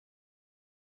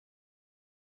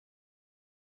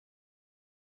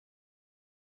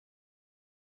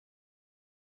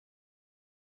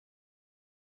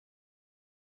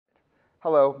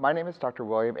Hello, my name is Dr.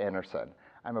 William Anderson.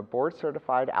 I'm a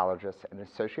board-certified allergist and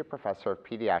associate professor of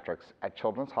pediatrics at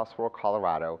Children's Hospital of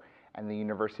Colorado and the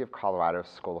University of Colorado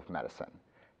School of Medicine.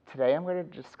 Today I'm going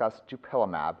to discuss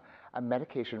Dupilumab, a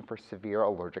medication for severe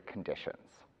allergic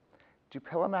conditions.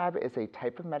 Dupilumab is a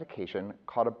type of medication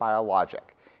called a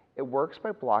biologic. It works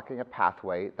by blocking a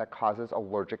pathway that causes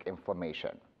allergic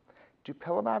inflammation.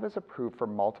 Dupilumab is approved for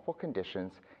multiple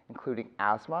conditions, including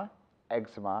asthma,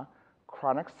 eczema,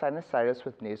 chronic sinusitis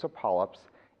with nasal polyps,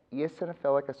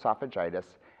 eosinophilic esophagitis,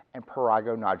 and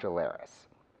prurigo nodularis.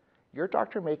 Your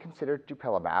doctor may consider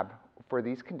Dupilumab for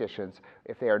these conditions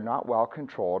if they are not well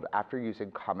controlled after using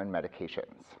common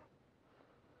medications.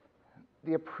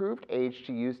 The approved age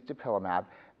to use Dupilumab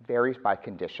varies by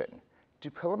condition.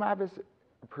 Dupilumab is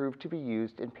approved to be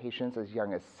used in patients as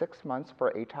young as 6 months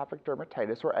for atopic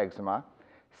dermatitis or eczema,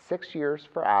 6 years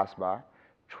for asthma,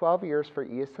 12 years for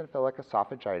eosinophilic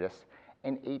esophagitis,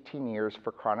 and 18 years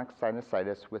for chronic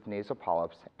sinusitis with nasal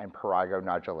polyps and prurigo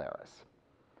nodularis.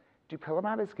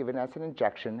 Dupilumab is given as an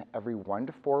injection every 1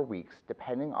 to 4 weeks,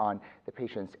 depending on the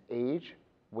patient's age,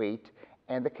 weight,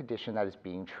 and the condition that is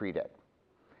being treated.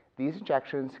 These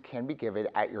injections can be given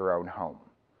at your own home.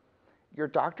 Your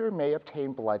doctor may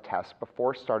obtain blood tests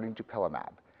before starting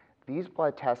Dupilumab. These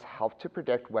blood tests help to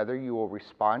predict whether you will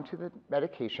respond to the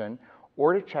medication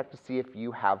or to check to see if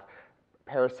you have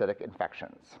parasitic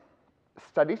infections.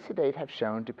 Studies to date have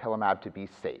shown Dupilumab to be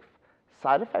safe.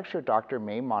 Side effects your doctor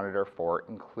may monitor for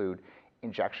include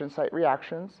injection site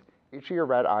reactions, itchy or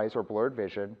red eyes or blurred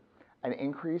vision, an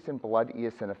increase in blood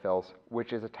eosinophils,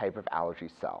 which is a type of allergy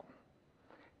cell.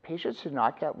 Patients should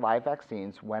not get live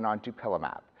vaccines when on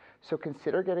Dupilumab, so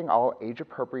consider getting all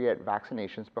age-appropriate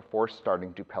vaccinations before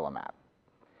starting Dupilumab.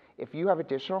 If you have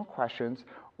additional questions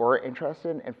or are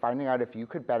interested in finding out if you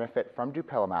could benefit from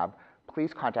Dupilumab,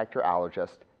 please contact your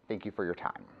allergist. Thank you for your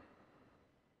time.